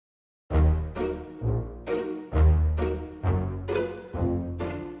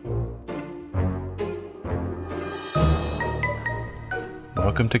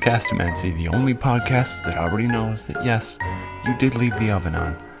Welcome to ᚱᚢᚾᚖᚊ, the only podcast that already knows that yes, you did leave the oven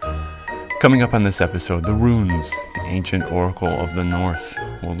on. Coming up on this episode, the runes, the ancient oracle of the north.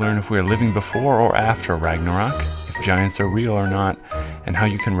 We'll learn if we are living before or after Ragnarok, if giants are real or not, and how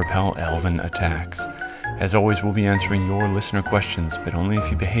you can repel elven attacks. As always, we'll be answering your listener questions, but only if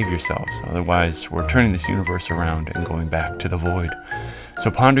you behave yourselves. Otherwise, we're turning this universe around and going back to the void.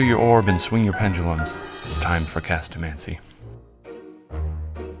 So ponder your orb and swing your pendulums. It's time for ᚱᚢᚾᚖᚊ.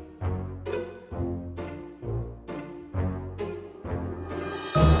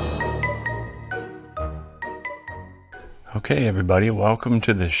 Okay, everybody, welcome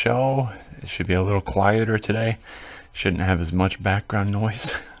to the show. It should be a little quieter today. Shouldn't have as much background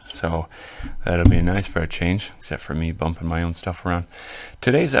noise. So that'll be nice for a change, except for me bumping my own stuff around.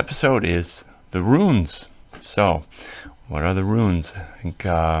 Today's episode is the runes. So what are the runes? I think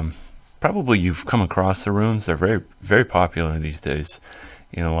probably you've come across the runes. They're very, very popular these days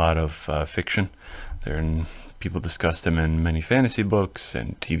in a lot of fiction. People discuss them in many fantasy books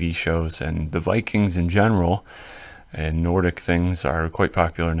and TV shows, and the Vikings in general and Nordic things are quite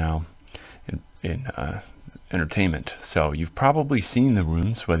popular now in entertainment. So you've probably seen the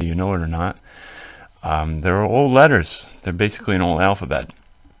runes, whether you know it or not. They're old letters. They're basically an old alphabet.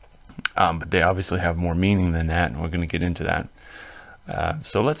 But they obviously have more meaning than that, and we're going to get into that.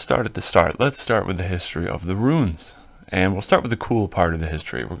 So let's start at the start. Let's start with the history of the runes. And we'll start with the cool part of the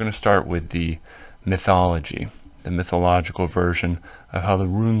history. We're going to start with the mythology, the mythological version of how the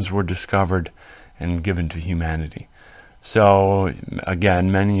runes were discovered and given to humanity. So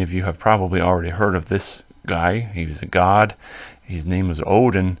again, many of you have probably already heard of this guy. He was a god. His name was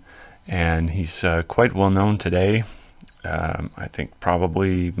Odin, and he's quite well known today. I think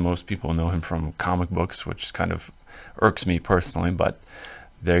probably most people know him from comic books, which kind of irks me personally, but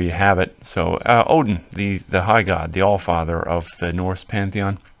there you have it. So Odin, the high god, the all-father of the Norse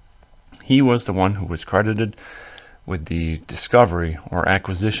pantheon, he was the one who was credited with the discovery or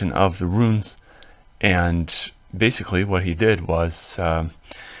acquisition of the runes. And basically what he did was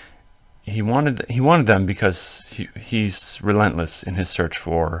he wanted them because he's relentless in his search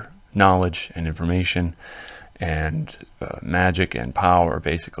for knowledge and information and magic and power.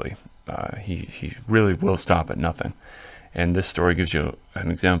 Basically he really will stop at nothing, and this story gives you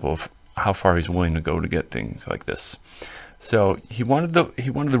an example of how far he's willing to go to get things like this. So he wanted the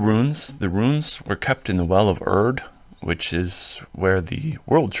runes. The runes were kept in the well of Erd, which is where the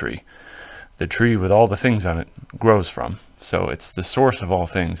world tree, the tree with all the things on it, grows from. So it's the source of all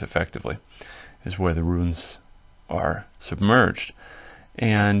things, effectively, is where the runes are submerged.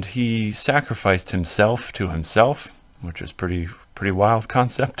 And he sacrificed himself to himself, which is pretty wild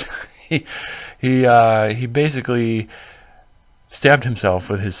concept. he basically stabbed himself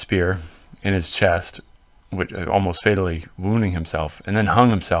with his spear in his chest, which almost fatally wounding himself, and then hung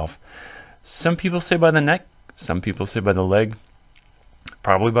himself. Some people say by the neck, some people say by the leg.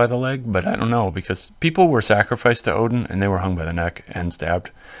 Probably by the leg, but I don't know, because people were sacrificed to Odin and they were hung by the neck and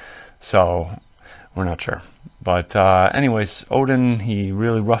stabbed. So we're not sure. But anyways, Odin, he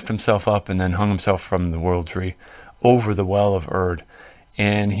really roughed himself up and then hung himself from the world tree over the well of Erd.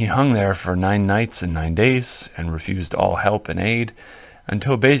 And he hung there for 9 nights and 9 days and refused all help and aid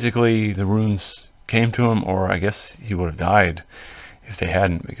until basically the runes came to him, or I guess he would have died if they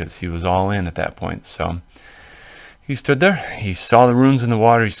hadn't, because he was all in at that point. So he stood there, he saw the runes in the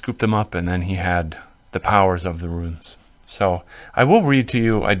water, he scooped them up, and then he had the powers of the runes. So I will read to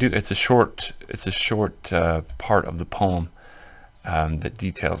you. It's a short part of the poem that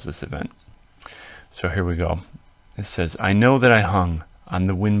details this event. So here we go. It says, "I know that I hung on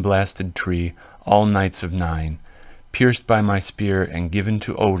the wind-blasted tree all nights of 9, pierced by my spear and given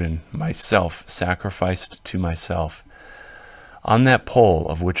to Odin, myself sacrificed to myself. On that pole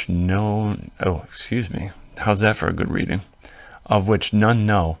of which how's that for a good reading? Of which none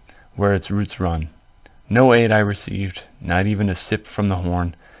know where its roots run. No aid I received, not even a sip from the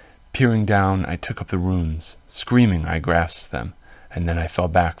horn. Peering down, I took up the runes. Screaming, I grasped them, and then I fell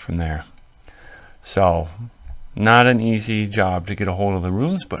back from there." So, not an easy job to get a hold of the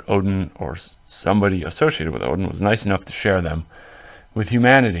runes, but Odin, or somebody associated with Odin, was nice enough to share them with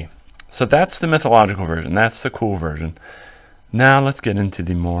humanity. So that's the mythological version. That's the cool version. Now let's get into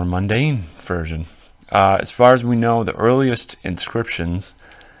the more mundane version. As far as we know, the earliest inscriptions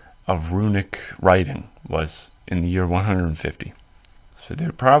of runic writing was in the year 150. So they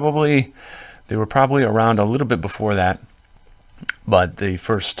were probably around a little bit before that, but the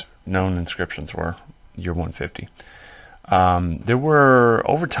first known inscriptions were year 150. There were,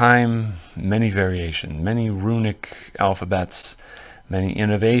 over time, many variations, many runic alphabets, many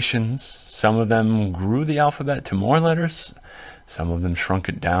innovations. Some of them grew the alphabet to more letters. Some of them shrunk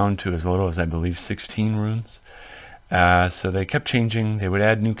it down to as little as, I believe, 16 runes. So they kept changing. They would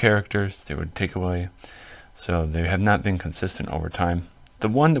add new characters. They would take away. So they have not been consistent over time. The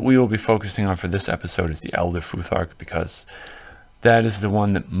one that we will be focusing on for this episode is the ᚱᚢᚾᚖᚖ, because that is the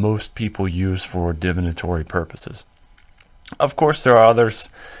one that most people use for divinatory purposes. Of course, there are others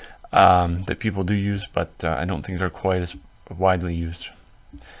that people do use, but I don't think they're quite as widely used.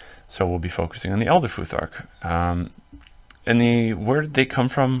 So we'll be focusing on the ᚱᚢᚾᚖᚖ. And where did they come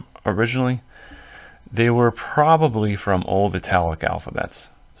from originally? They were probably from old Italic alphabets.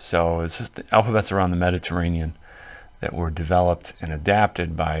 So it's just the alphabets around the Mediterranean that were developed and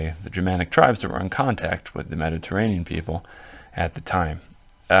adapted by the Germanic tribes that were in contact with the Mediterranean people at the time.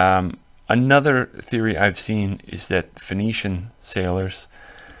 Another theory I've seen is that Phoenician sailors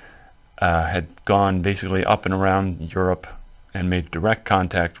had gone basically up and around Europe and made direct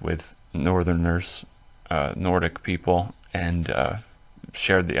contact with northerners, Nordic people, and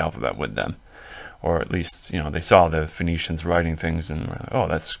shared the alphabet with them. Or at least, they saw the Phoenicians writing things and were like, oh,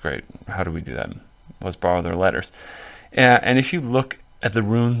 that's great. How do we do that? Let's borrow their letters. And if you look at the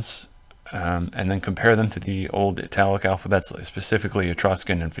runes and then compare them to the old Italic alphabets, specifically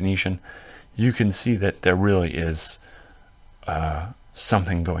Etruscan and Phoenician, you can see that there really is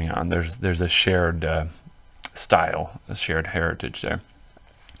something going on. There's a shared style, a shared heritage there.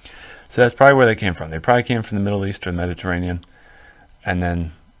 So that's probably where they came from. They probably came from the Middle East or the Mediterranean, and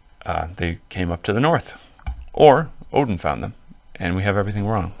then they came up to the north. Or Odin found them, and we have everything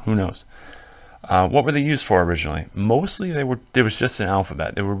wrong. Who knows? What were they used for originally? Mostly there was just an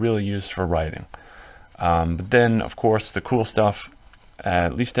alphabet. They were really used for writing. But then, of course, the cool stuff,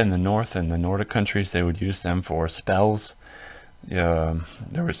 at least in the north and the Nordic countries, they would use them for spells. There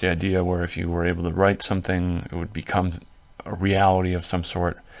was the idea where if you were able to write something, it would become a reality of some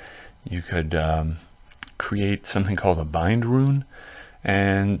sort. You could create something called a bind rune.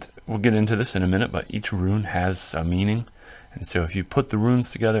 And we'll get into this in a minute, but each rune has a meaning. And so if you put the runes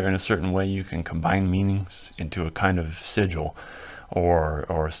together in a certain way, you can combine meanings into a kind of sigil or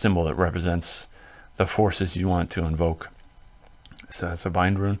a symbol that represents the forces you want to invoke. So that's a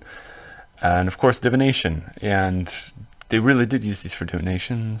bind rune. And of course, divination. And they really did use these for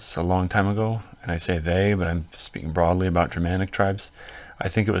divinations a long time ago. And I say they, but I'm speaking broadly about Germanic tribes. I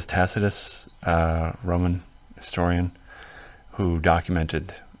think it was Tacitus, Roman historian, who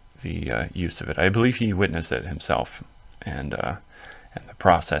documented the use of it. I believe he witnessed it himself and the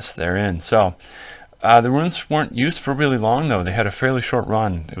process therein. So the runes weren't used for really long, though. They had a fairly short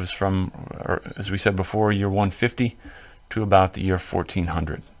run. It was from, as we said before, year 150 to about the year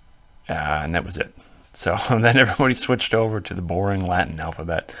 1400. And that was it. So then everybody switched over to the boring Latin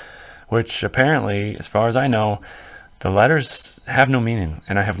alphabet, which apparently, as far as I know, the letters have no meaning.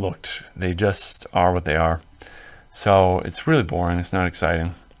 And I have looked. They just are what they are. So it's really boring. It's not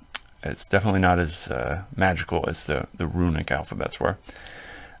exciting. It's definitely not as magical as the runic alphabets were.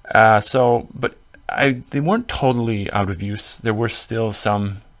 But they weren't totally out of use. There were still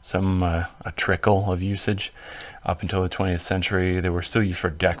a trickle of usage up until the 20th century. They were still used for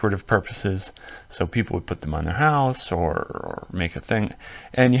decorative purposes. So people would put them on their house or make a thing.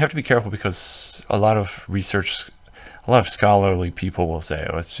 And you have to be careful because a lot of scholarly people will say,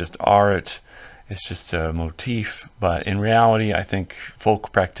 oh, it's just art. It's just a motif, but in reality, I think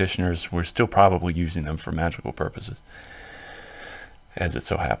folk practitioners were still probably using them for magical purposes, as it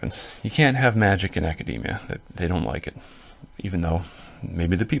so happens. You can't have magic in academia. They don't like it, even though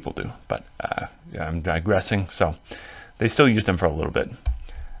maybe the people do. But yeah, I'm digressing. So they still use them for a little bit.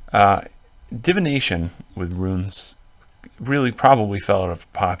 Divination with runes really probably fell out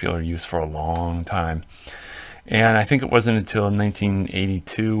of popular use for a long time. And I think it wasn't until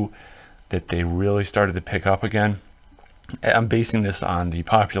 1982 that they really started to pick up again. I'm basing this on the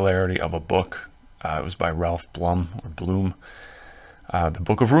popularity of a book. It was by Ralph Bloom, The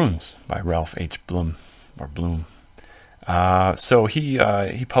Book of Runes by Ralph H. Bloom. So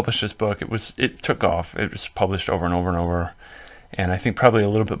he published this book. It took off. It was published over and over and over. And I think probably a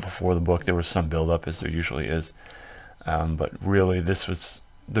little bit before the book, there was some buildup, as there usually is. But really, this was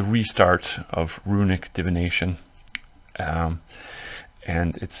the restart of runic divination. And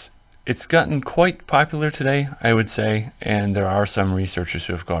it's gotten quite popular today, I would say, and there are some researchers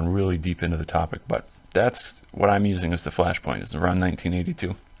who have gone really deep into the topic, but that's what I'm using as the flashpoint, is around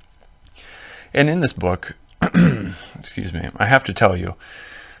 1982. And in this book, excuse me, I have to tell you,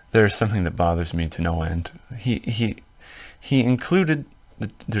 there's something that bothers me to no end. He included,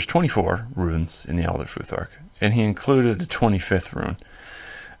 there's 24 runes in the ᚱᚢᚾᚖᚖ, and he included a 25th rune,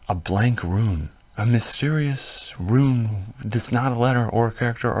 a blank rune. A mysterious rune that's not a letter or a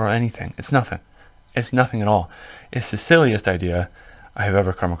character or anything. It's nothing. It's nothing at all. It's the silliest idea I have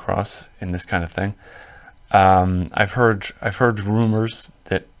ever come across in this kind of thing. I've heard rumors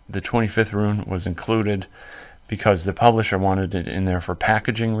that the 25th rune was included because the publisher wanted it in there for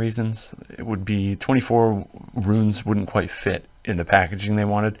packaging reasons. It would be 24 runes wouldn't quite fit in the packaging they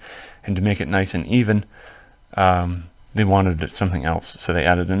wanted, and to make it nice and even, they wanted it something else. So they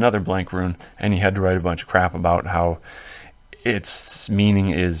added another blank rune, and you had to write a bunch of crap about how its meaning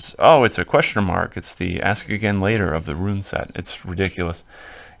is, oh, it's a question mark. It's the ask again later of the rune set. It's ridiculous.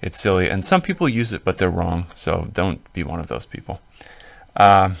 It's silly. And some people use it, but they're wrong. So don't be one of those people.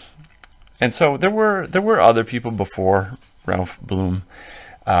 And so there were other people before Ralph Bloom.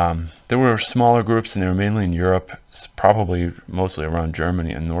 There were smaller groups, and they were mainly in Europe, probably mostly around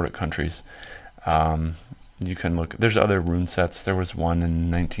Germany and Nordic countries. You can look, there's other rune sets. There was one in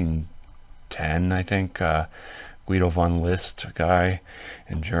 1910, I think. Guido von List, a guy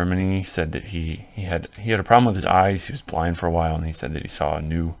in Germany, said that he had a problem with his eyes. He was blind for a while, and he said that he saw a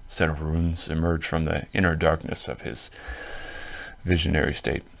new set of runes emerge from the inner darkness of his visionary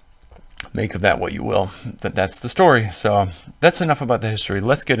state. Make of that what you will. That's the story. So that's enough about the history.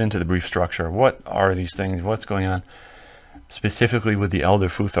 Let's get into the brief structure. What are these things? What's going on specifically with the Elder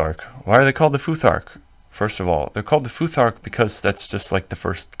Futhark? Why are they called the Futhark? First of all, they're called the Futhark because that's just like the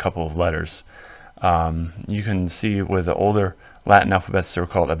first couple of letters. You can see with the older Latin alphabets, they were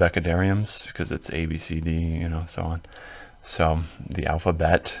called abecedariums because it's A, B, C, D, you know, so on. So the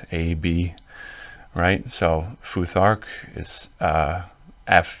alphabet, A, B, right? So Futhark is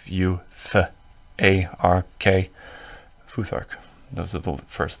F-U-Th-A-R-K, Futhark. Those are the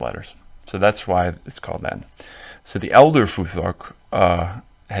first letters. So that's why it's called that. So the Elder Futhark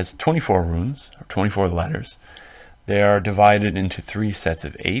has 24 runes, or 24 letters. They are divided into 3 sets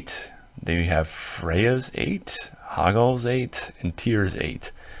of 8. They have Freya's 8, Hagal's 8, and Tyr's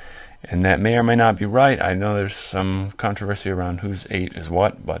 8. And that may or may not be right. I know there's some controversy around whose 8 is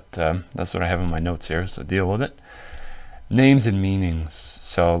what, but that's what I have in my notes here, so deal with it. Names and meanings.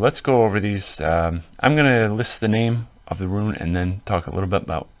 So let's go over these. I'm going to list the name of the rune and then talk a little bit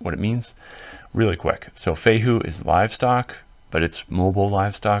about what it means really quick. So Fehu is livestock, but it's mobile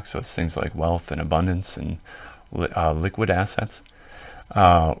livestock, so it's things like wealth and abundance and liquid assets.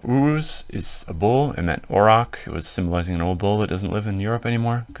 Uruz is a bull. It meant auroch. It was symbolizing an old bull that doesn't live in Europe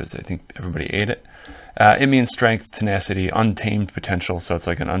anymore because I think everybody ate it. It means strength, tenacity, untamed potential. So it's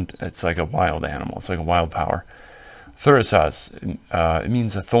like it's like a wild animal. It's like a wild power. Thurisaz, it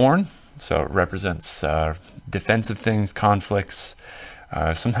means a thorn. So it represents defensive things, conflicts,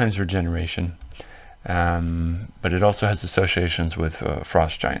 sometimes regeneration. But it also has associations with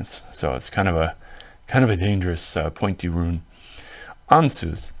frost giants. So it's kind of a dangerous pointy rune.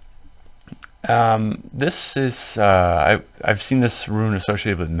 Ansuz. This is, I've seen this rune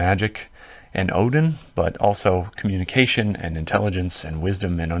associated with magic and Odin, but also communication and intelligence and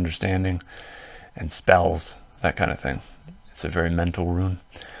wisdom and understanding and spells, that kind of thing. It's a very mental rune.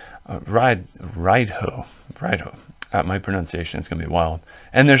 Raidho. My pronunciation is going to be wild.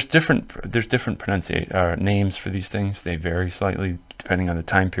 And there's different names for these things. They vary slightly depending on the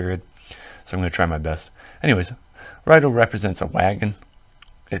time period. So I'm going to try my best. Anyways, Raidho represents a wagon.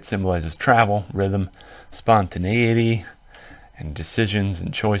 It symbolizes travel, rhythm, spontaneity, and decisions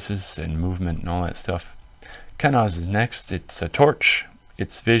and choices and movement and all that stuff. Kanaz is next. It's a torch.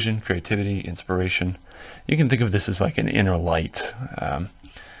 It's vision, creativity, inspiration. You can think of this as like an inner light.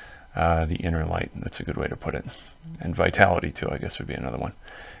 The inner light. That's a good way to put it. And vitality too, I guess, would be another one.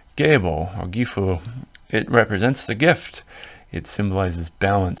 Gebo or Gifu. It represents the gift. It symbolizes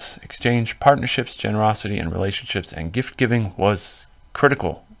balance, exchange, partnerships, generosity, and relationships. And gift giving was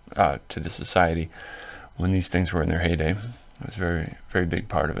critical to the society when these things were in their heyday. It was a very, very big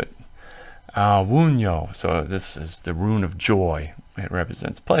part of it. Wunyo. So this is the rune of joy. It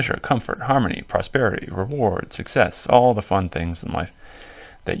represents pleasure, comfort, harmony, prosperity, reward, success, all the fun things in life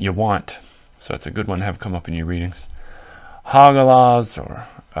that you want. So it's a good one to have come up in your readings. Hagalaz, or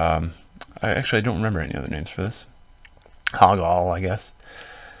I don't remember any other names for this. Hagal, I guess,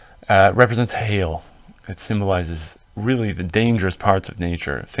 represents hail. It symbolizes really the dangerous parts of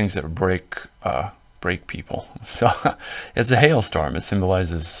nature, things that break people. So it's a hailstorm. It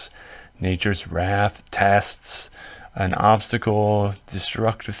symbolizes nature's wrath, tests, an obstacle,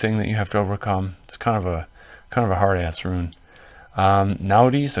 destructive thing that you have to overcome. It's kind of a hard-ass rune.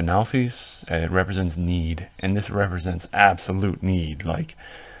 Naudis or Nauthies, it represents need, and this represents absolute need, like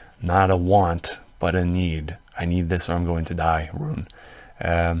not a want, but a need. I need this or I'm going to die rune.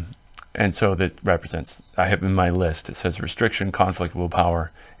 And so that represents, I have in my list, it says restriction, conflict,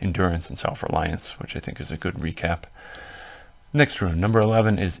 willpower, endurance, and self-reliance, which I think is a good recap. Next rune, number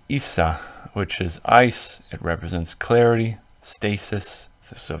 11, is ᚱᚢᚾᚖᚖ, which is ice. It represents clarity, stasis,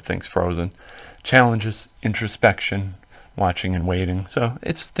 so things frozen, challenges, introspection, watching and waiting. So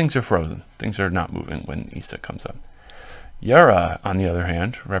things are frozen. Things are not moving when ᚱᚢᚾᚖᚖ comes up. Yara, on the other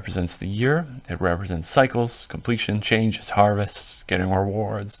hand, represents the year. It represents cycles, completion, changes, harvests, getting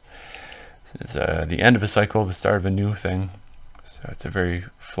rewards. It's the end of a cycle, the start of a new thing. So it's a very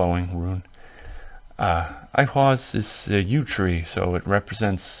flowing rune. ᚱᚢᚾᚖᚖ is a yew tree, so it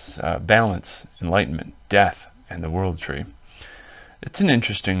represents balance, enlightenment, death, and the world tree. It's an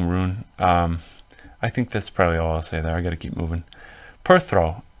interesting rune. I think that's probably all I'll say there. I got to keep moving.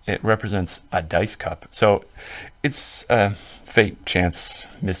 Perthro, it represents a dice cup. So it's fate, chance,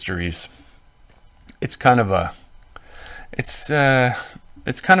 mysteries. It's kind of a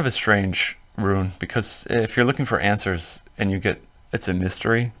strange rune, because if you're looking for answers and you get it's a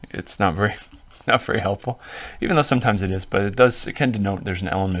mystery, it's not very helpful, even though sometimes it is, but it can denote there's an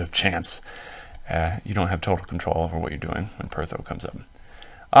element of chance. You don't have total control over what you're doing when Perthro comes up.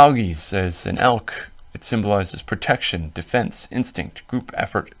 Algis is an elk. It symbolizes protection, defense, instinct, group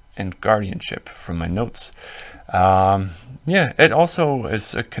effort, and guardianship from my notes. Yeah, it also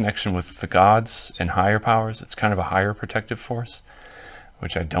is a connection with the gods and higher powers. It's kind of a higher protective force,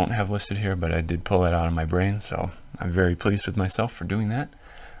 which I don't have listed here, but I did pull it out of my brain, so I'm very pleased with myself for doing that.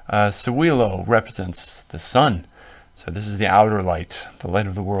 ᚱᚢᚾᚖᚖᚖ represents the sun. So this is the outer light, the light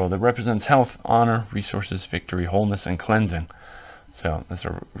of the world. It represents health, honor, resources, victory, wholeness, and cleansing. So that's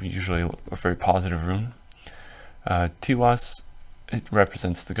usually a very positive rune. Tiwas, it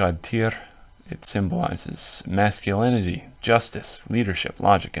represents the god Tyr. It symbolizes masculinity, justice, leadership,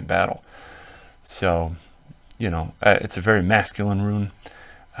 logic, and battle. So, it's a very masculine rune,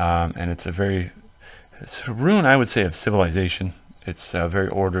 and it's a rune, I would say, of civilization. It's a very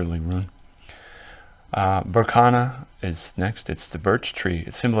orderly rune. Berkana is next. It's the birch tree.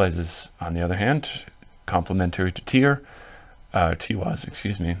 It symbolizes, on the other hand, complementary to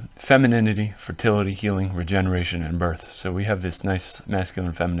Tiwas, femininity, fertility, healing, regeneration, and birth. So we have this nice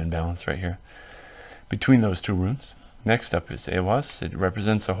masculine-feminine balance right here between those two runes. Next up is Ewas. It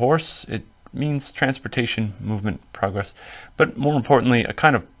represents a horse. It means transportation, movement, progress, but more importantly, a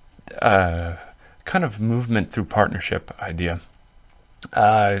kind of movement through partnership idea.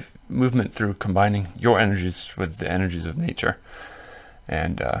 Movement through combining your energies with the energies of nature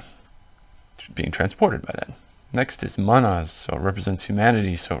and being transported by that. Next is Manas, so it represents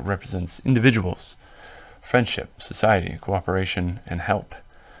humanity, so it represents individuals, friendship, society, cooperation, and help.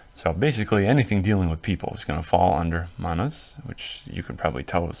 So basically anything dealing with people is going to fall under Manas, which you can probably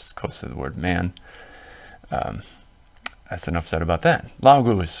tell is close to the word man. That's enough said about that.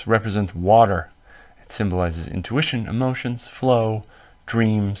 Lagus represents water. It symbolizes intuition, emotions, flow,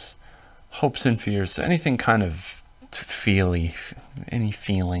 dreams, hopes and fears. So anything kind of any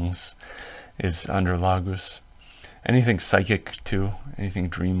feelings is under Lagus. Anything psychic too, anything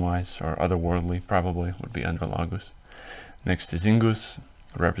dream-wise or otherworldly probably would be under Lagus. Next is Ingus.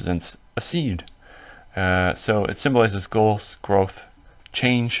 It represents a seed. So it symbolizes goals, growth,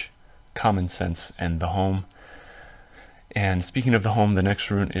 change, common sense, and the home. And speaking of the home, the next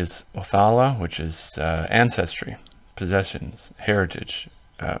rune is Othala, which is ancestry, possessions, heritage,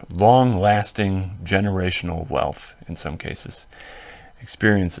 long-lasting generational wealth in some cases,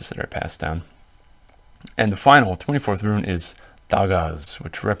 experiences that are passed down. And the final 24th rune is Dagaz,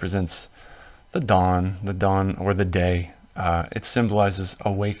 which represents the dawn or the day. It symbolizes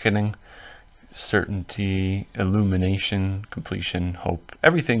awakening, certainty, illumination, completion, hope,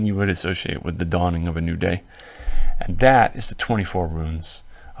 everything you would associate with the dawning of a new day. And that is the 24 runes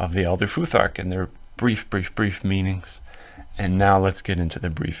of the Elder Futhark and their brief meanings. And now let's get into the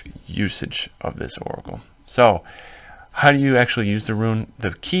brief usage of this oracle. So, how do you actually use the rune?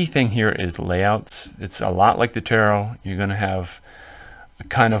 The key thing here is layouts. It's a lot like the tarot. You're going to have a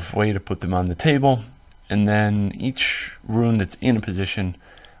kind of way to put them on the table, and then each rune that's in a position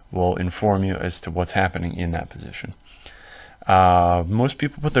will inform you as to what's happening in that position. Most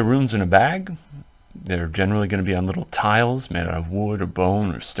people put their runes in a bag. They're generally going to be on little tiles made out of wood or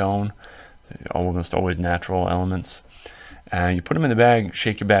bone or stone, almost always natural elements. And you put them in the bag,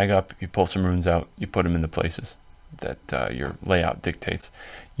 shake your bag up, you pull some runes out, you put them in the places that your layout dictates.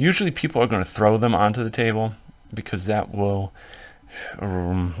 Usually people are going to throw them onto the table because that will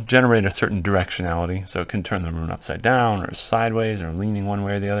generate a certain directionality. So it can turn the rune upside down or sideways or leaning one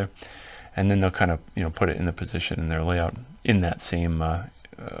way or the other. And then they'll kind of put it in the position in their layout in that same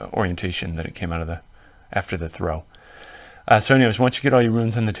orientation that it came out of after the throw. So anyways, once you get all your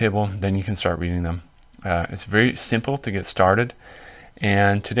runes on the table, then you can start reading them. It's very simple to get started.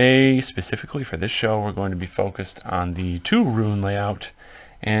 And today, specifically for this show, we're going to be focused on the 2 rune layout.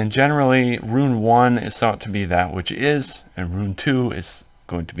 And generally, rune 1 is thought to be that which is, and rune 2 is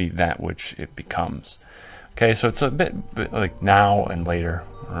going to be that which it becomes. Okay, so it's a bit like now and later,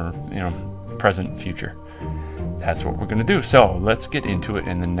 or present, future. That's what we're going to do. So let's get into it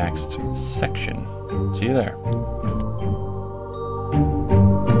in the next section. See you there.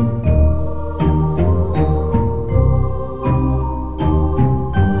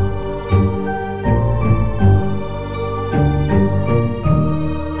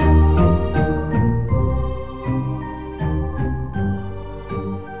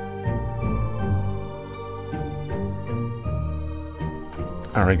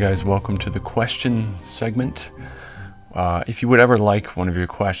 Alright guys, welcome to the question segment. If you would ever like one of your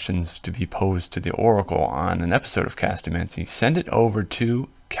questions to be posed to the Oracle on an episode of Castomancy, send it over to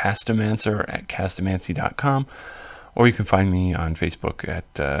castomancer@castomancy.com, or you can find me on Facebook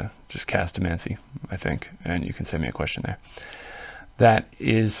at just Castomancy, I think, and you can send me a question there. That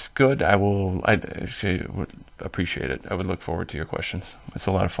is good. I'd actually would appreciate it. I would look forward to your questions. It's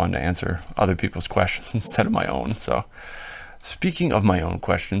a lot of fun to answer other people's questions instead of my own. So speaking of my own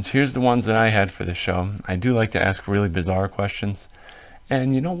questions, here's the ones that I had for the show. I do like to ask really bizarre questions.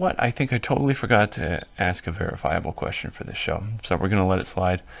 And you know what? I think I totally forgot to ask a verifiable question for this show. So we're going to let it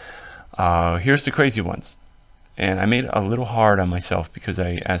slide. Here's the crazy ones. And I made it a little hard on myself because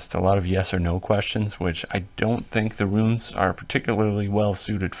I asked a lot of yes or no questions, which I don't think the runes are particularly well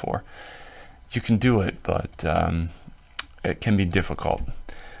suited for. You can do it, but it can be difficult.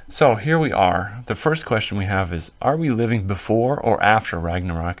 So here we are. The first question we have is, are we living before or after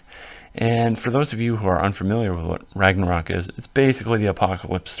Ragnarok? And for those of you who are unfamiliar with what Ragnarok is, it's basically the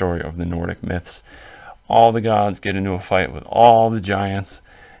apocalypse story of the Nordic myths. All the gods get into a fight with all the giants,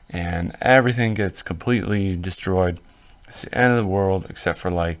 and everything gets completely destroyed. It's the end of the world, except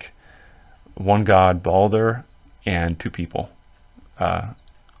for like one god, Balder, and 2 people.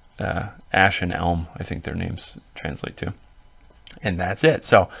 Ash and Elm, I think their names translate to. And that's it.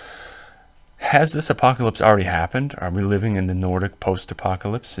 So has this apocalypse already happened? Are we living in the Nordic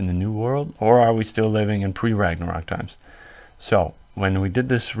post-apocalypse in the New World? Or are we still living in pre-Ragnarok times? So when we did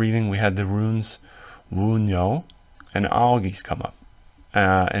this reading, we had the runes ᚱᚢᚾᚖᚖ and ᚱᚢᚾᚖᚖ come up.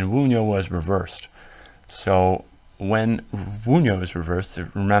 And ᚱᚢᚾᚖᚖ was reversed. So when ᚱᚢᚾᚖᚖ is reversed,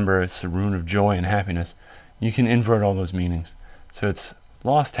 remember it's the rune of joy and happiness, you can invert all those meanings. So it's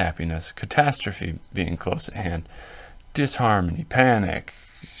lost happiness, catastrophe being close at hand, disharmony, panic,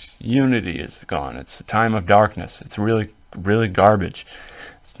 unity is gone. It's a time of darkness. It's really, really garbage.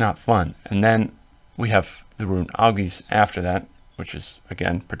 It's not fun. And then we have the rune ᚱᚢᚾᚖᚖ after that, which is,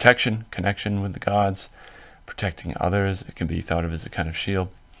 again, protection, connection with the gods, protecting others. It can be thought of as a kind of shield.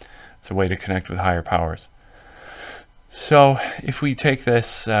 It's a way to connect with higher powers. So if we take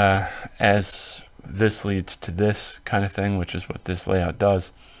this as this leads to this kind of thing, which is what this layout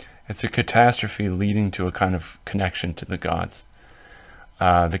does, it's a catastrophe leading to a kind of connection to the gods.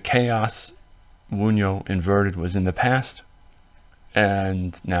 The chaos ᚱᚢᚾᚖᚖ inverted was in the past,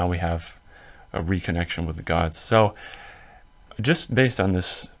 and now we have a reconnection with the gods. So just based on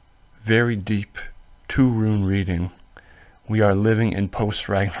this very deep 2 rune reading, we are living in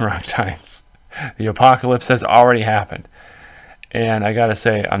post-Ragnarok times. The apocalypse has already happened. And I gotta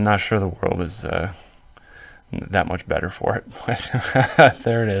say, I'm not sure the world is that much better for it.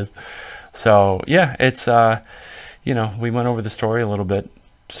 There it is. So yeah, it's we went over the story a little bit.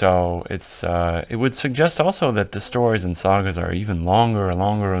 So it's it would suggest also that the stories and sagas are even longer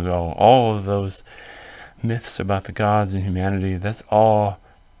ago. All of those myths about the gods and humanity, that's all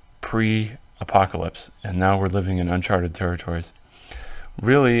pre-apocalypse, and now we're living in uncharted territories.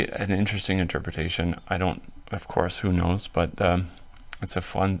 Really an interesting interpretation. I don't, of course, who knows, but it's a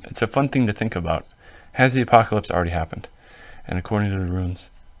fun thing to think about. Has the apocalypse already happened? And according to the runes,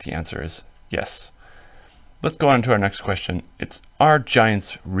 the answer is yes. Let's go on to our next question. It's, are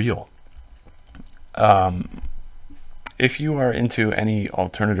giants real? If you are into any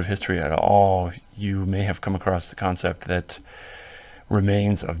alternative history at all, you may have come across the concept that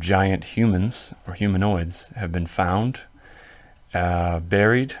remains of giant humans or humanoids have been found,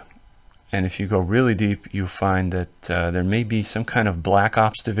 buried, and if you go really deep, you find that there may be some kind of black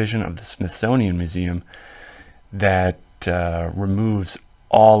ops division of the Smithsonian Museum that removes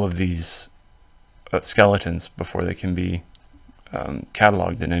all of these skeletons before they can be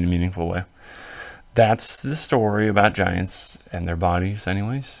cataloged in any meaningful way. That's the story about giants and their bodies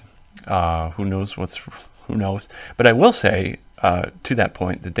anyways. Who knows? Who knows? But I will say to that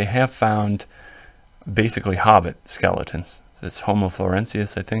point that they have found basically hobbit skeletons. It's Homo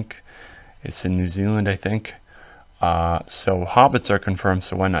florensis, I think. It's in New Zealand, I think. So hobbits are confirmed,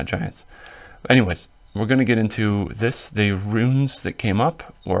 so why not giants? Anyways, we're going to get into this. The runes that came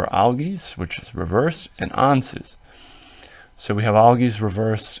up were Algi's, which is reversed, and Ansu's. So we have Algi's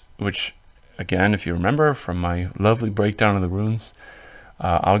reversed, which, again, if you remember from my lovely breakdown of the runes,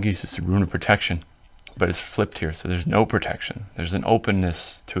 Algi's is the rune of protection, but it's flipped here, so there's no protection. There's an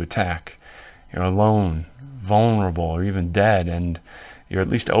openness to attack. You're alone, vulnerable, or even dead, and you're at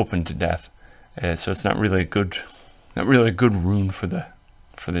least open to death. So it's not really a good rune for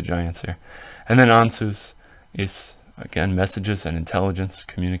the giants here. And then Ansu's is, again, messages and intelligence,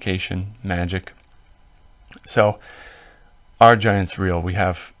 communication, magic. So are giants real? We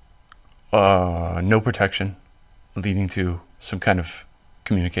have no protection, leading to some kind of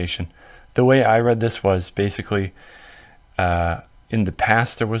communication. The way I read this was basically, in the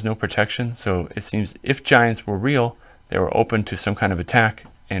past there was no protection, so it seems if giants were real, they were open to some kind of attack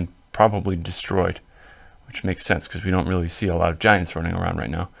and probably destroyed, which makes sense because we don't really see a lot of giants running around right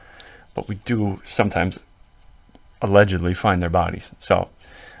now, but we do sometimes allegedly find their bodies. So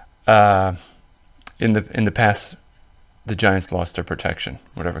in the past, the giants lost their protection,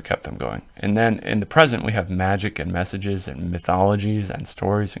 whatever kept them going. And then in the present, we have magic and messages and mythologies and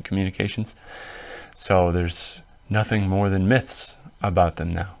stories and communications. So there's nothing more than myths about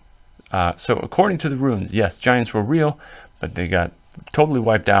them now. So according to the runes, yes, giants were real, but they got totally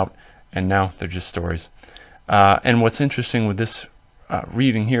wiped out, and now they're just stories. And what's interesting with this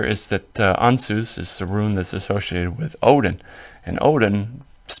reading here is that Ansu's is the rune that's associated with Odin, and Odin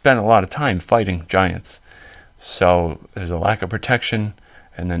spent a lot of time fighting giants. So there's a lack of protection,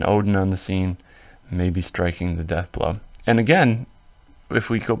 and then Odin on the scene, maybe striking the death blow. And again, if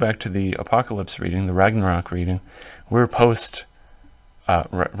we go back to the Apocalypse reading, the Ragnarok reading, we're post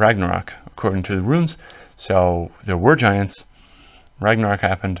Ragnarok, according to the runes. So there were giants, Ragnarok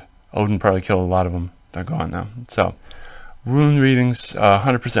happened, Odin probably killed a lot of them, they're gone now. So rune readings,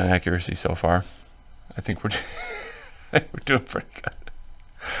 100% accuracy so far. I think we're doing pretty good.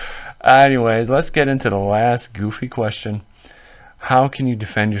 Anyway, let's get into the last goofy question. How can you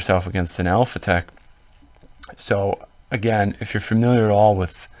defend yourself against an elf attack? So again, if you're familiar at all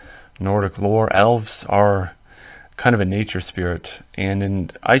with Nordic lore, elves are kind of a nature spirit, and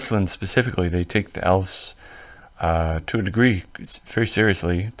in Iceland specifically, they take the elves to a degree very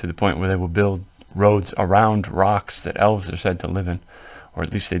seriously, to the point where they will build roads around rocks that elves are said to live in, or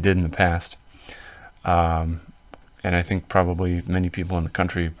at least they did in the past. And I think probably many people in the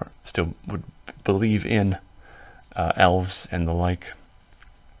country still would believe in elves and the like.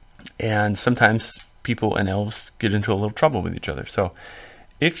 And sometimes people and elves get into a little trouble with each other. So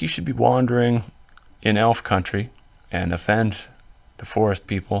if you should be wandering in elf country and offend the forest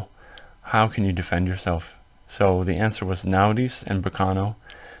people, how can you defend yourself? So the answer was Naudis and Bracano.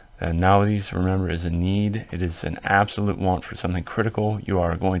 Naudis, remember, is a need. It is an absolute want for something critical. You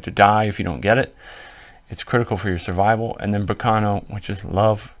are going to die if you don't get it. It's critical for your survival. And then Bracano, which is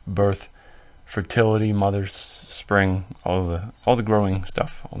love, birth, fertility, mothers, spring, all the growing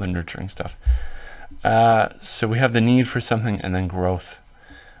stuff, all the nurturing stuff. So we have the need for something and then growth.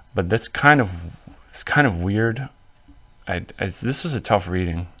 But that's kind of weird. This is a tough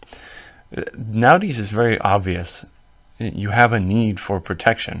reading. Nowadays is very obvious. You have a need for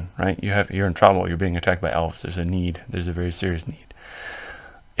protection, right? You're in trouble. You're being attacked by elves. There's a need. There's a very serious need.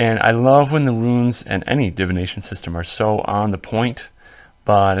 And I love when the runes and any divination system are so on the point,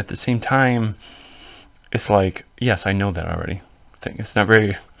 but at the same time, it's like, yes, I know that already. It's not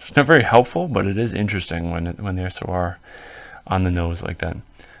very helpful, but it is interesting when they are on the nose like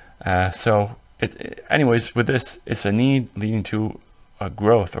that. So anyways, with this, it's a need leading to a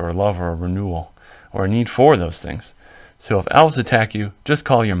growth or a love or a renewal or a need for those things. So if elves attack you, just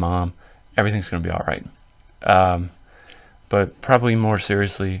call your mom. Everything's going to be all right. But probably more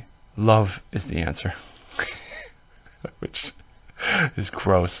seriously, love is the answer. Which is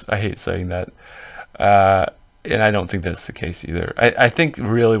gross. I hate saying that. And I don't think that's the case either. I think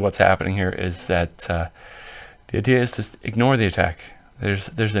really what's happening here is that the idea is to ignore the attack.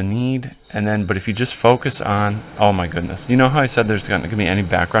 There's a need, and then, but if you just focus on, oh my goodness. You know how I said there's not going to be any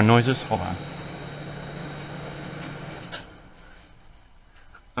background noises? Hold on.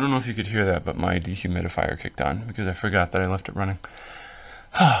 I don't know if you could hear that, but my dehumidifier kicked on because I forgot that I left it running.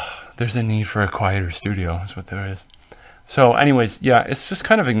 There's a need for a quieter studio, is what there is. So anyways, yeah, it's just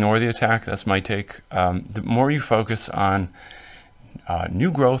kind of ignore the attack. That's my take. The more you focus on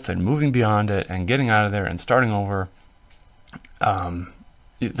new growth and moving beyond it and getting out of there and starting over,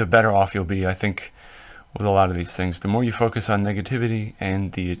 the better off you'll be, I think, with a lot of these things. The more you focus on negativity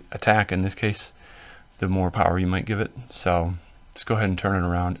and the attack in this case, the more power you might give it. So let's go ahead and turn it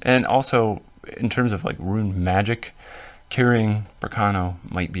around. And also in terms of like rune magic, carrying ᚱᚖᚾᚖᚖ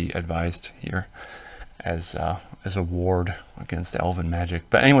might be advised here as a ward against elven magic.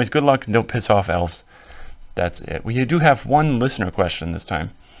 But anyways, good luck and don't piss off elves. That's it. We do have one listener question this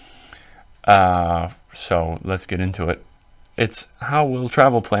time. So let's get into it. It's how will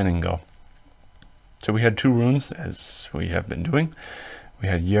travel planning go? So we had 2 runes, as we have been doing. We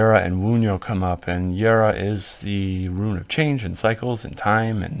had ᚱᚢᚾᚖᚖᚖ and Rune come up, and ᚱᚢᚾ is the rune of change and cycles and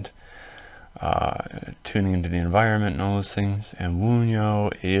time and tuning into the environment and all those things. And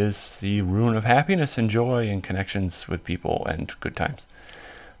Rune is the rune of happiness and joy and connections with people and good times.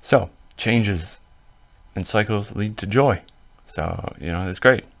 So changes and cycles lead to joy. So, you know, it's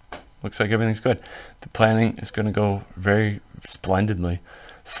great. Looks like everything's good. The planning is going to go very splendidly.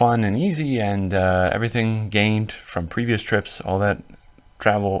 Fun and easy, and everything gained from previous trips, all that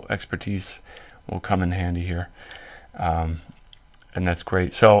travel expertise will come in handy here. And that's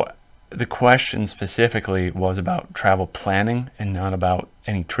great. So the question specifically was about travel planning and not about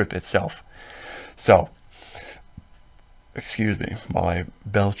any trip itself. So, excuse me while I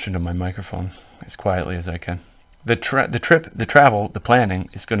belch into my microphone as quietly as I can. The travel, the planning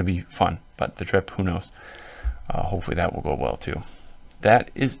is going to be fun, but the trip, who knows? Hopefully that will go well too.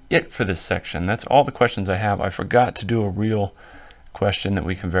 That is it for this section. That's all the questions I have. I forgot to do a real question that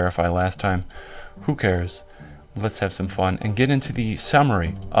we can verify last time. Who cares? Let's have some fun and get into the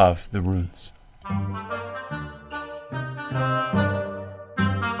summary of the runes.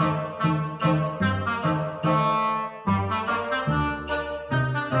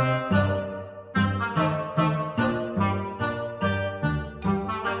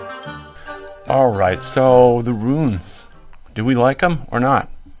 All right, so the runes. Do we like them or not?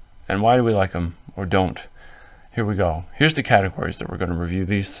 And why do we like them or don't? Here we go. Here's the categories that we're going to review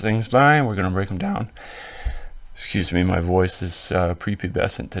these things by. We're going to break them down. Excuse me, my voice is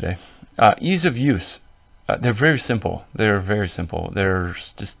prepubescent today. Ease of use. They're very simple. They're very simple.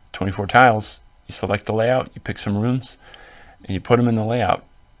 There's just 24 tiles. You select the layout, you pick some runes, and you put them in the layout.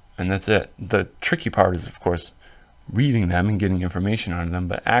 And that's it. The tricky part is, of course, reading them and getting information out of them,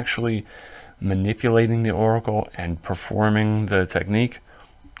 but actually manipulating the oracle and performing the technique,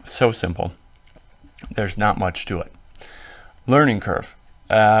 so simple. There's not much to it. Learning curve.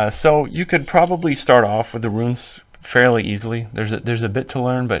 So you could probably start off with the runes fairly easily. There's a bit to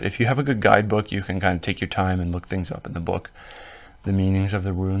learn, but if you have a good guidebook, you can kind of take your time and look things up in the book, the meanings of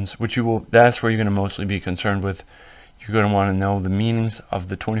the runes, which you will. That's where you're going to mostly be concerned with. You're going to want to know the meanings of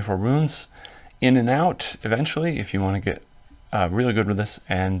the 24 runes in and out eventually, if you want to get really good with this,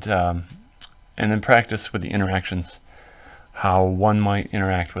 and then practice with the interactions, how one might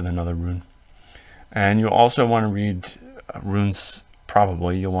interact with another rune. And you'll also want to read runes.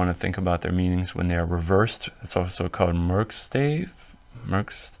 Probably you'll want to think about their meanings when they are reversed. It's also called ⚕,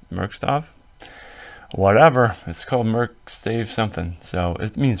 whatever. It's called ⚕ something. So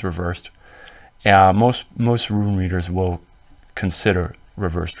it means reversed. Most rune readers will consider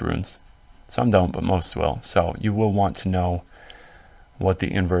reversed runes. Some don't, but most will. So you will want to know what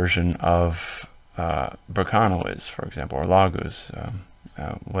the inversion of ⚕ is, for example, or lagus,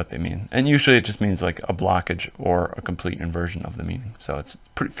 what they mean. And usually it just means like a blockage or a complete inversion of the meaning. So it's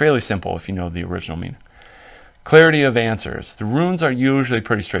fairly simple if you know the original meaning. Clarity of answers. The runes are usually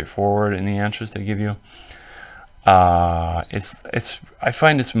pretty straightforward in the answers they give you. I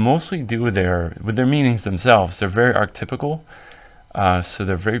find it's mostly due with their meanings themselves. They're very archetypical, so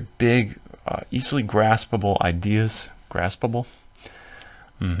they're very big, easily graspable ideas. Graspable.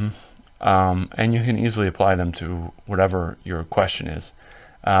 And you can easily apply them to whatever your question is.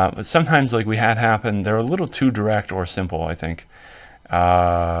 But sometimes, like we had happen, they're a little too direct or simple, I think.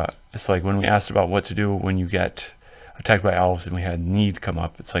 It's like when we asked about what to do when you get attacked by elves and we had need come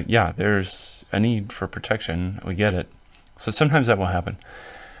up. It's like, yeah, there's a need for protection. We get it. So sometimes that will happen.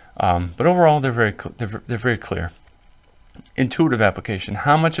 But overall, they're very clear. Intuitive application.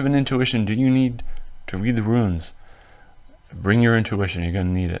 How much of an intuition do you need to read the runes? Bring your intuition. You're going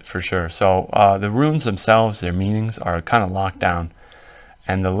to need it for sure. So the runes themselves, their meanings are kind of locked down,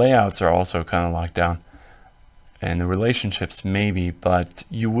 and the layouts are also kind of locked down, and the relationships maybe, but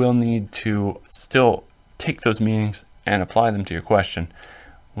you will need to still take those meanings and apply them to your question,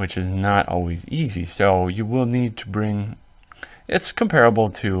 which is not always easy. So you will need to bring. It's comparable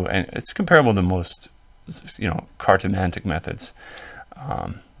to most, cartomantic methods.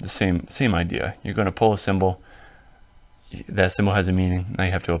 The same idea. You're going to pull a symbol. That symbol has a meaning. Now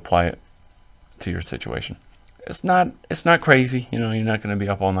you have to apply it to your situation. It's not crazy. You're not going to be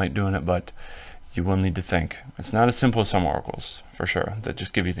up all night doing it, but you will need to think. It's not as simple as some oracles, for sure, that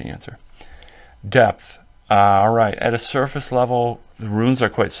just give you the answer. Depth. All right. At a surface level, The runes are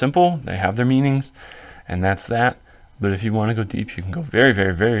quite simple. They have their meanings, and that's that. But if you want to go deep, you can go very,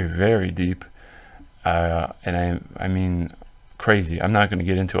 very, very, very deep. And I mean, crazy. I'm not going to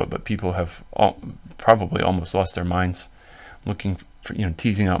get into it, but people have probably almost lost their minds looking for,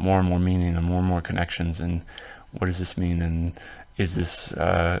 teasing out more and more meaning and more connections. And what does this mean? And is this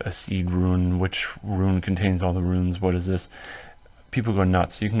a seed rune? Which rune contains all the runes? What is this? People go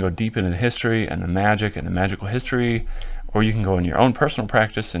nuts. You can go deep into the history and the magic and the magical history, or you can go in your own personal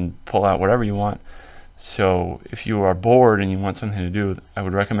practice and pull out whatever you want. So if you are bored and you want something to do, I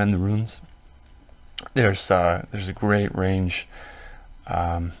would recommend the runes. There's a great range.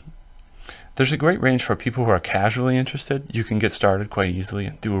 There's a great range for people who are casually interested. You can get started quite easily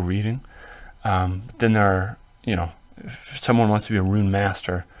and do a reading. Then there are, if someone wants to be a rune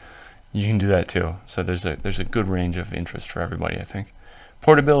master, you can do that too. So there's a good range of interest for everybody, I think.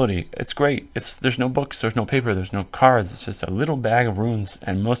 Portability, it's great. There's no books, there's no paper, there's no cards. It's just a little bag of runes,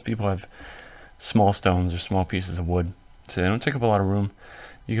 and most people have small stones or small pieces of wood, so they don't take up a lot of room.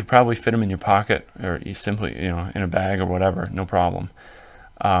 You could probably fit them in your pocket, or simply, in a bag or whatever, no problem.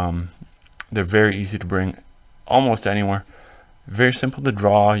 They're very easy to bring almost anywhere. Very simple to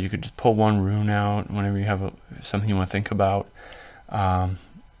draw. You could just pull one rune out whenever you have something you want to think about.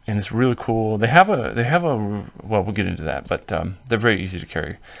 And it's really cool. They have a well, we'll get into that, but they're very easy to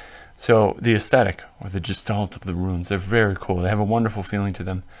carry. So the aesthetic, or the gestalt of the runes, they're very cool. They have a wonderful feeling to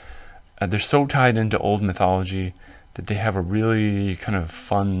them. They're so tied into old mythology that they have a really kind of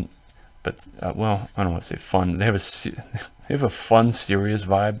fun, but well, I don't want to say fun. They have a fun, serious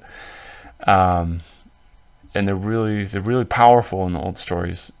vibe, and they're really powerful in the old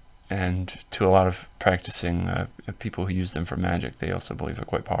stories. And to a lot of practicing people who use them for magic, they also believe they're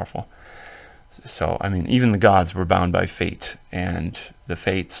quite powerful. So, I mean, even the gods were bound by fate, and the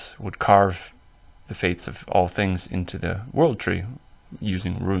fates would carve the fates of all things into the world tree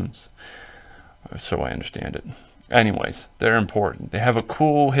using runes. So I understand it. Anyways, they're important. They have a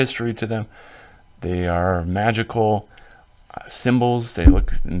cool history to them. They are magical symbols. They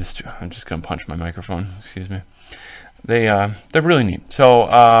look mysterious. I'm just going to punch my microphone. Excuse me. They're really neat. So,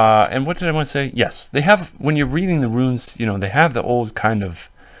 and what did I want to say? Yes, they have, when you're reading the runes, they have the old kind of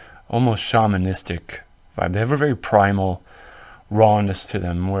almost shamanistic vibe. They have a very primal rawness to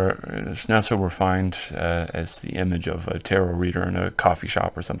them, where it's not so refined as the image of a tarot reader in a coffee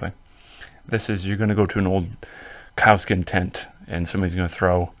shop or something. This is, you're going to go to an old cowskin tent and somebody's going to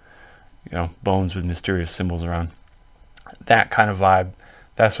throw, bones with mysterious symbols around. That kind of vibe.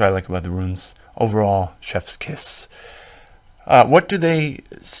 That's what I like about the runes. Overall, chef's kiss. What do they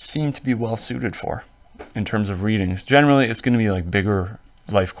seem to be well suited for in terms of readings? Generally, it's going to be like bigger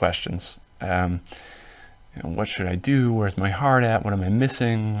life questions. What should I do? Where's my heart at? What am I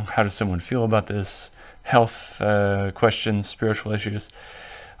missing? How does someone feel about this? Health questions, spiritual issues.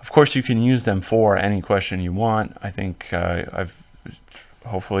 Of course, you can use them for any question you want. I think I've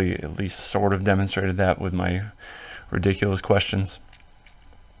hopefully at least sort of demonstrated that with my ridiculous questions.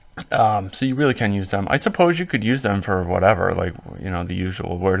 So you really can use them. I suppose you could use them for whatever, like, the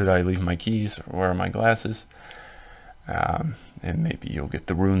usual, where did I leave my keys? Or where are my glasses? And maybe you'll get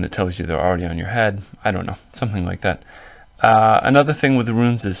the rune that tells you they're already on your head. I don't know, something like that. Another thing with the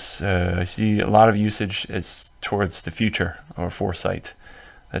runes is I see a lot of usage is towards the future or foresight.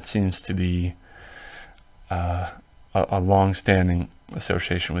 That seems to be a long-standing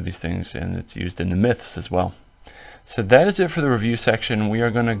association with these things, and it's used in the myths as well. So that is it for the review section. We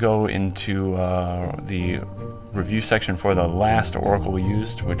are going to go into the review section for the last oracle we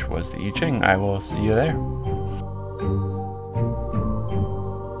used, which was the I Ching. I will see you there.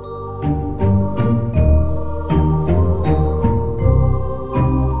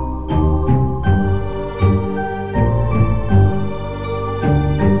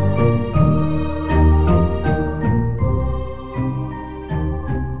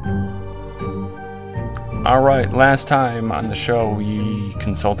 Alright, last time on the show we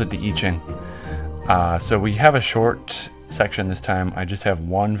consulted the I Ching. So we have a short section this time. I just have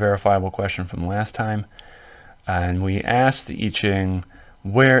one verifiable question from last time. And we asked the I Ching,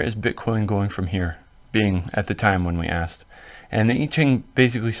 where is Bitcoin going from here? Being at the time when we asked. And the I Ching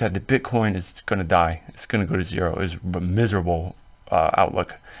basically said that Bitcoin is going to die. It's going to go to zero. It's a miserable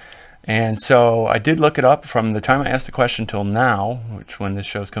outlook. And so I did look it up from the time I asked the question till now, which when this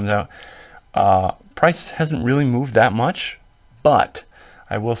show comes out. Price hasn't really moved that much, but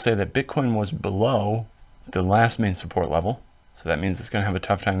I will say that Bitcoin was below the last main support level, so that means it's going to have a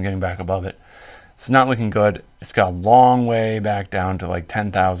tough time getting back above it. It's not looking good. It's got a long way back down to like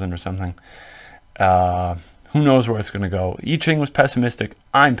 10,000 or something. Who knows where it's going to go? I Ching was pessimistic.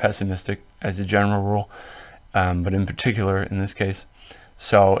 I'm pessimistic as a general rule, but in particular in this case.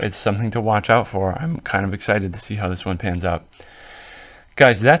 So it's something to watch out for. I'm kind of excited to see how this one pans out.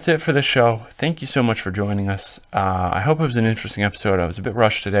 Guys, that's it for the show. Thank you so much for joining us. I hope it was an interesting episode. I was a bit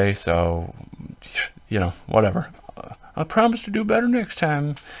rushed today, so, you know, whatever. I promise to do better next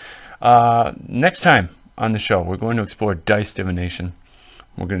time. Next time on the show, we're going to explore dice divination.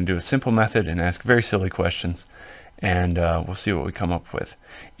 We're going to do a simple method and ask very silly questions, and we'll see what we come up with.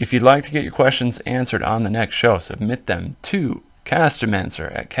 If you'd like to get your questions answered on the next show, submit them to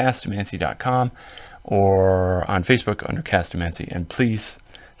Castomancer at castomancy.com or on Facebook under Castomancy, and please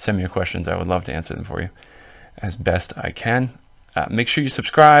send me your questions. I would love to answer them for you as best I can. Make sure you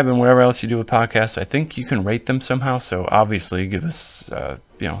subscribe and whatever else you do with podcasts. I think you can rate them somehow, so obviously give us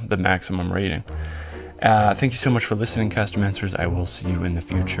you know, the maximum rating. Thank you so much for listening, Castomancers. I will see you in the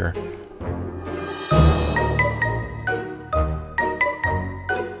future.